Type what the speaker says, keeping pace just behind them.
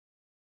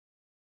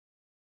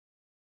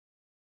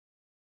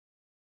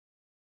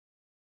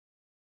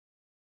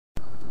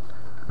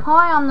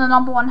Hi, I'm the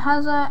 #1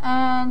 Hazard,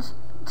 and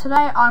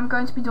today I'm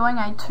going to be doing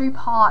a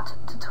two-part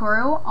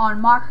tutorial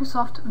on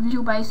Microsoft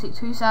Visual Basic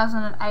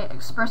 2008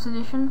 Express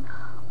Edition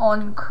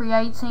on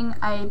creating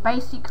a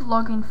basic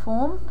login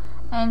form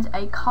and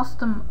a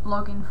custom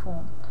login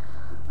form.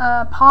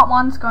 Part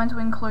 1 is going to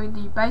include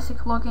the basic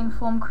login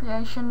form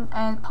creation,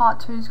 and part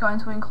 2 is going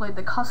to include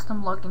the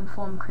custom login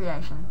form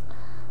creation.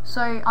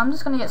 So I'm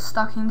just going to get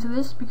stuck into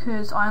this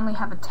because I only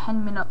have a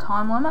 10-minute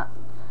time limit.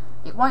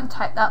 It won't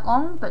take that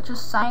long, but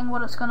just saying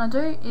what it's going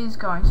to do is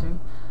going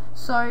to.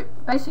 So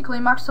basically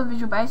Microsoft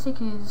Visual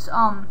Basic is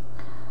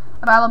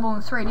available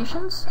in 3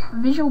 editions.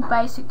 Visual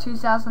Basic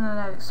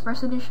 2008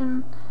 Express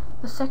Edition.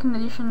 The second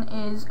edition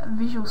is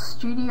Visual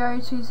Studio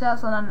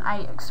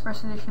 2008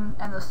 Express Edition,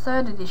 and the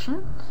third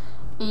edition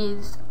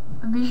is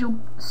Visual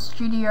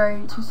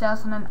Studio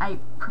 2008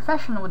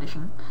 Professional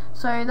Edition.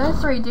 So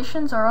those 3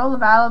 editions are all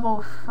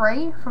available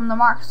free from the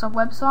Microsoft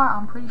website,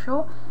 I'm pretty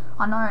sure.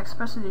 I know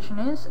Express Edition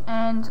is,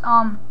 and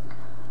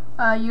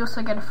you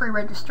also get a free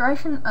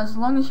registration as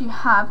long as you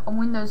have a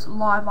Windows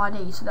Live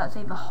ID. So that's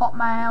either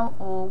Hotmail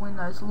or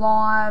Windows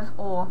Live,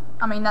 or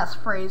I mean that's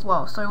free as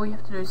well. So all you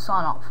have to do is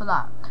sign up for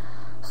that.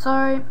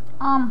 So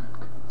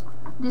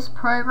this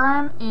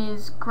program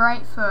is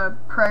great for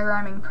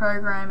programming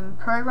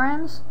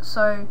programs.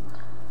 So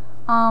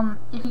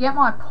if you get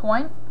my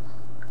point,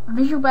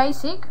 Visual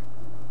Basic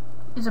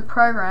is a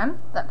program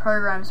that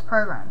programs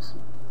programs,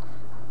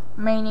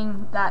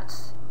 meaning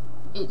that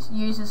it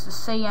uses the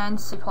C and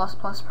C++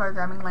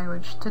 programming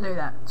language to do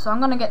that. So I'm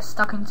going to get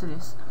stuck into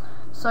this.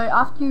 So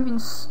after you've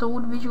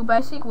installed Visual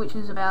Basic, which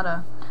is about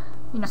a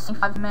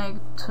 75 meg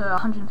to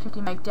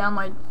 150 meg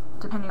download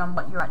depending on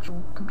what your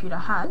actual computer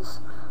has,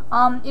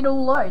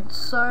 it'll load.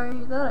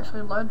 So that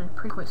actually loaded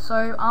pretty quick.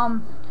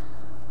 So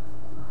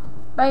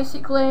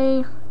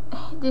basically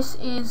this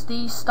is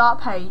the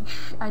start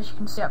page, as you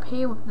can see up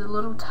here with the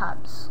little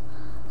tabs.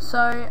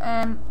 So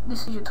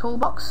this is your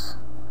toolbox.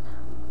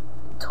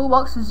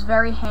 Toolbox is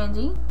very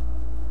handy.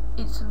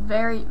 It's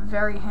very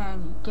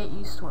handy. Get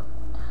used to it.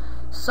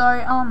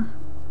 So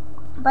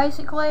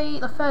basically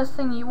the first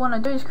thing you want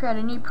to do is create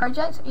a new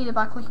project, either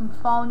by clicking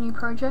File, New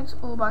Project,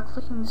 or by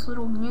clicking this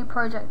little New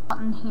Project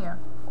button here,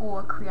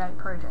 or Create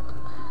Project.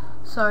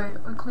 So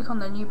we click on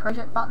the New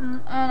Project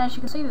button, and as you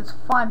can see there's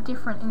 5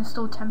 different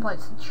install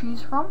templates to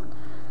choose from.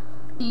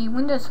 The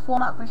Windows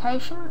Form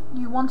application,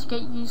 you want to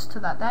get used to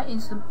that. That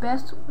is the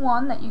best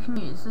one that you can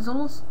use. There's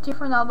all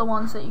different other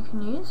ones that you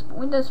can use, but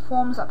Windows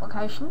Forms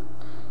application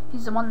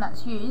is the one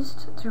that's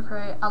used to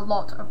create a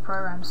lot of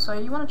programs. So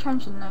you want to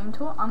change the name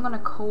to it. I'm going to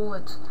call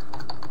it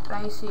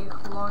Basic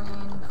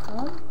Login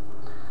Form,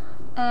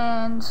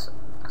 and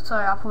so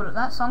I put it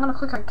that. So I'm going to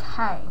click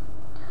OK.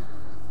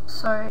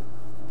 So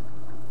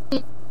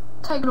it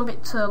takes a little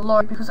bit to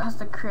load because it has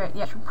to create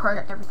the actual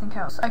project, everything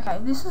else. Okay,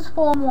 this is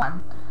Form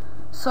 1.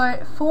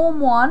 So Form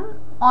 1,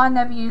 I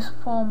never use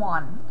Form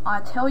 1. I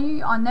tell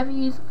you, I never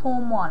use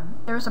Form 1.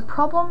 There is a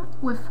problem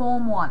with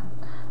Form 1,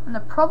 and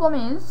the problem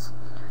is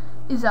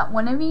that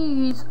whenever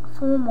you use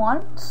Form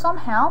 1,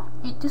 somehow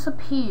it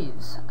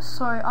disappears.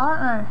 So I don't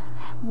know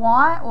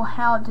why or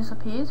how it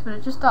disappears, but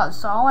it just does.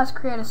 So I always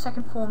create a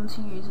second form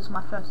to use as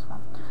my first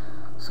one.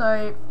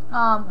 So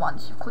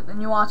once you click the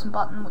New Item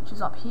button, which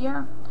is up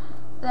here,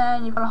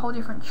 then you've got a whole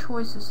different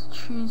choices to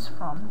choose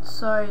from.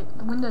 So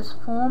the Windows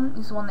Form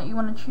is the one that you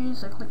want to choose,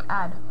 so click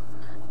Add,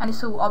 and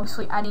this will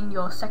obviously add in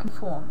your second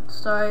form.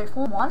 So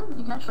Form 1,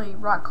 you can actually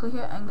right click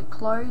it and click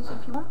Close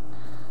if you want.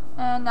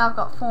 And now I've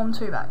got Form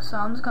 2 back, so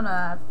I'm just going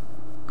to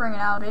bring it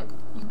out a bit.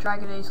 You can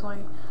drag it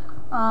easily.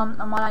 I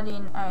might add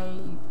in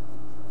a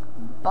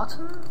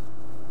button.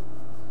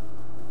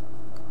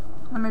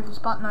 I'm going to move this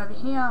button over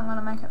here. I'm going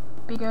to make it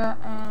bigger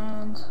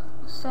and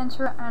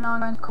center it, and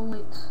I'm going to call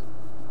it,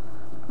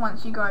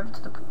 once you go over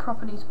to the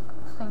properties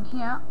thing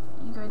here,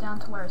 you go down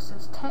to where it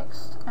says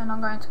text, and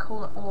I'm going to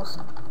call it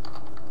awesome.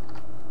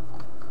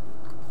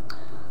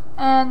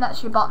 And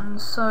that's your button.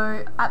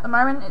 So at the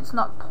moment it's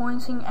not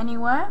pointing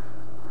anywhere,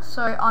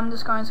 so I'm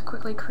just going to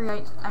quickly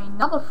create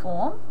another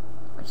form,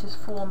 which is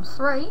Form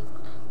 3,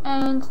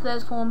 and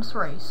there's Form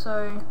 3.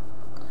 So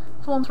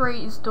Form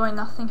 3 is doing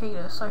nothing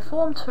either. So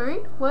Form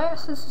 2, where it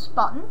says this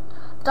button,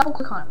 double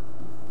click on it.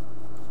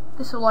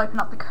 This will open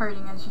up the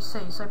coding, as you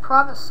see. So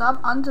private sub,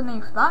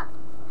 underneath that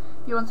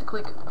you want to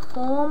click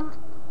Form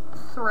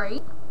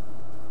 3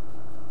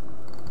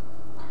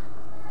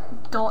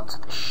 dot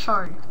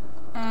show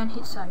and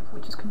hit save,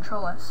 which is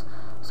Control S.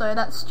 So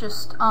that's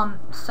just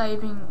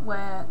saving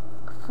where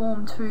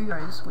Form 2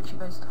 goes, which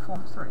goes to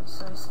Form 3.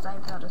 So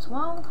save that as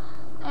well.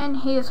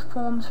 And here's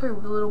Form 2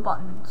 with a little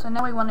button. So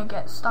now we want to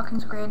get stuck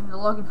into creating the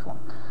login form.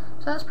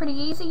 So that's pretty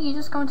easy. You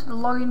just go into the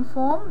login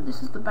form.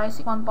 This is the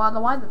basic one, by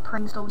the way, the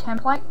pre-installed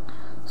template.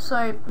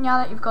 So now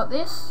that you've got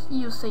this,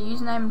 you'll see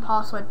username and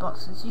password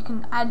boxes. You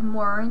can add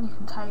more in, you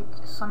can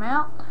take some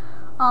out.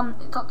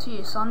 It's up to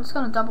you. So I'm just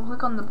going to double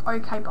click on the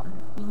OK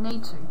button. You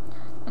need to.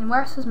 And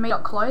where it says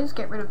me.close,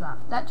 get rid of that.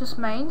 That just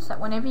means that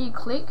whenever you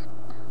click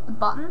the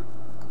button,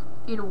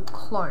 it'll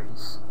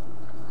close.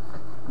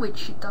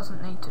 which it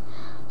doesn't need to.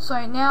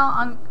 So now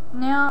I'm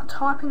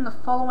typing the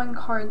following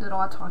code that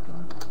I type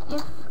in.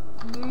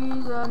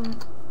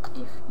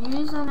 If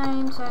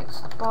username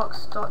text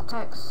box dot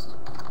text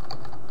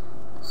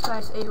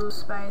space equals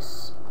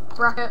space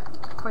bracket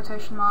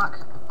quotation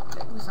mark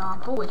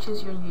example, which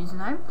is your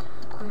username,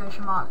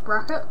 quotation mark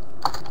bracket,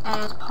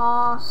 and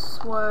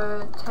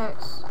password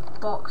text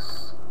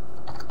box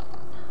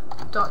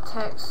dot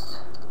text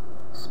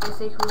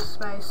space equals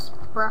space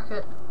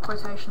bracket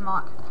quotation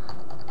mark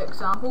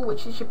example,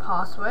 which is your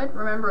password.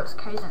 Remember, it's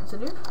case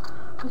sensitive.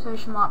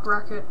 Quotation mark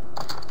bracket.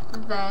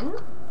 Then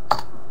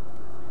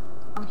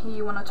here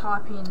you want to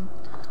type in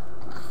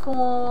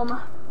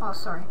form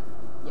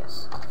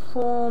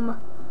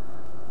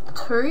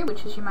 2,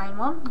 which is your main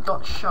one,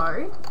 dot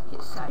show,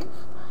 hit save,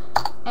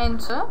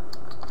 enter,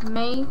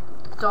 me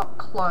dot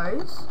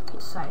close,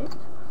 hit save,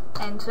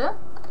 enter,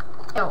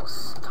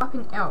 else, type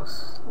in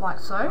else, like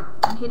so,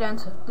 and hit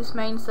enter. This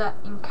means that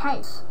in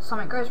case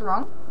something goes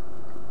wrong,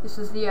 this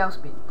is the else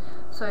bit.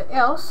 So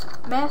else,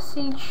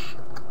 message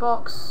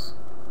box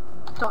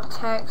dot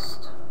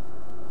text,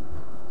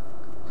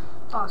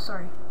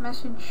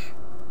 message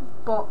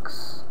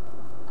box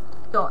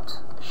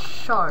dot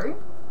show,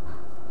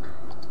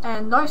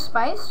 and no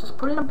space, just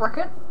put in a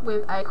bracket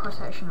with a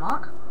quotation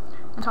mark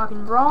and type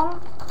in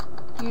wrong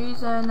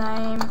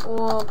username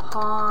or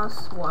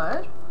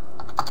password,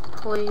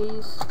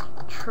 please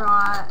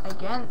try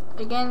again.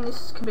 Again,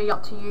 this can be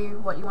up to you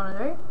what you want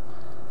to do.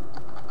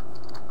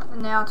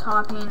 And now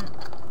type in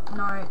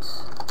note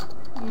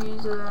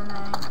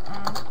username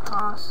and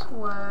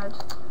password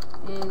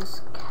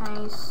is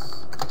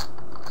case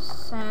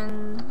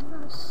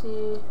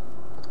sensitive,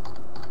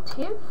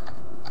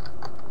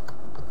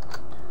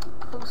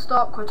 full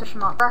stop, quotation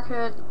mark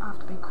bracket. I have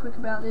to be quick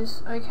about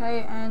this.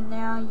 Okay, and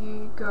now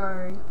you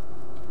go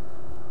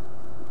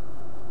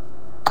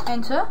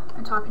enter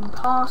and type in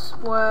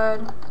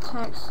password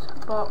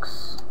text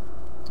box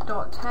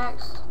dot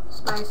text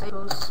space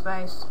equals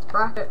space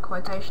bracket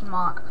quotation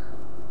mark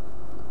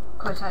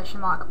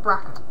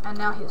bracket, and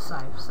now hit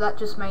save. So that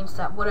just means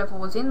that whatever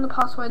was in the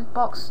password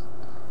box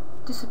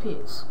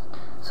disappears.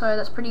 So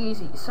that's pretty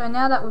easy. So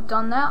now that we've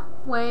done that,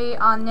 we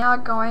are now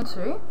going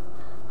to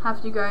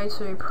have to go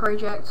to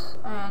project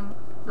and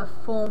the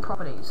form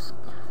properties,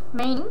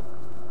 meaning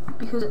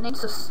because it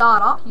needs to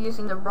start up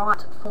using the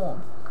right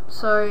form.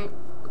 So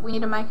we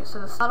need to make it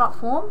so the startup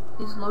form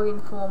is login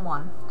form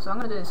 1. So I'm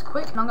going to do this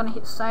quick, and I'm going to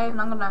hit save,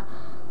 and I'm going to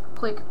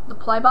click the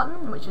play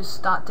button, which is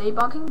start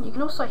debugging. You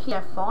can also hit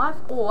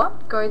F5 or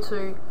go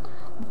to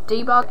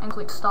debug and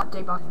click start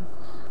debugging.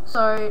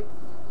 So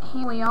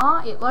here we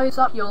are, it loads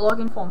up your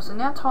login form. So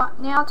now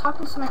type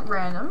in something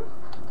random,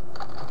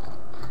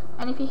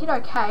 and if you hit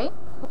OK,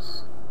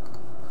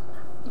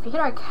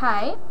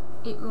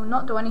 it will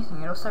not do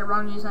anything. It'll say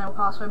wrong username or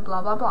password,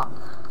 blah blah blah.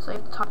 So you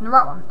have to type in the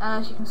right one,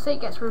 and as you can see,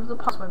 it gets rid of the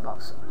password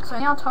box. So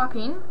now type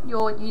in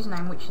your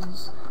username, which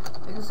is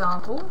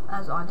example,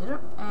 as I did it,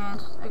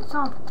 and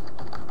example.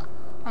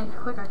 And if you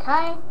click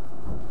OK,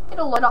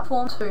 it'll load up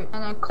form 2,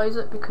 and then close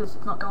it because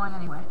it's not going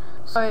anywhere.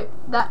 So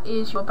that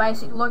is your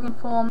basic login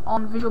form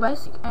on Visual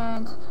Basic,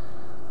 and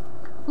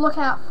look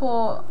out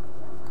for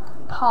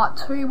part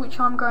 2, which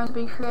I'm going to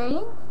be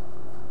creating.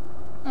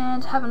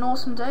 And have an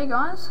awesome day,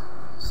 guys.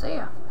 See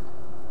ya.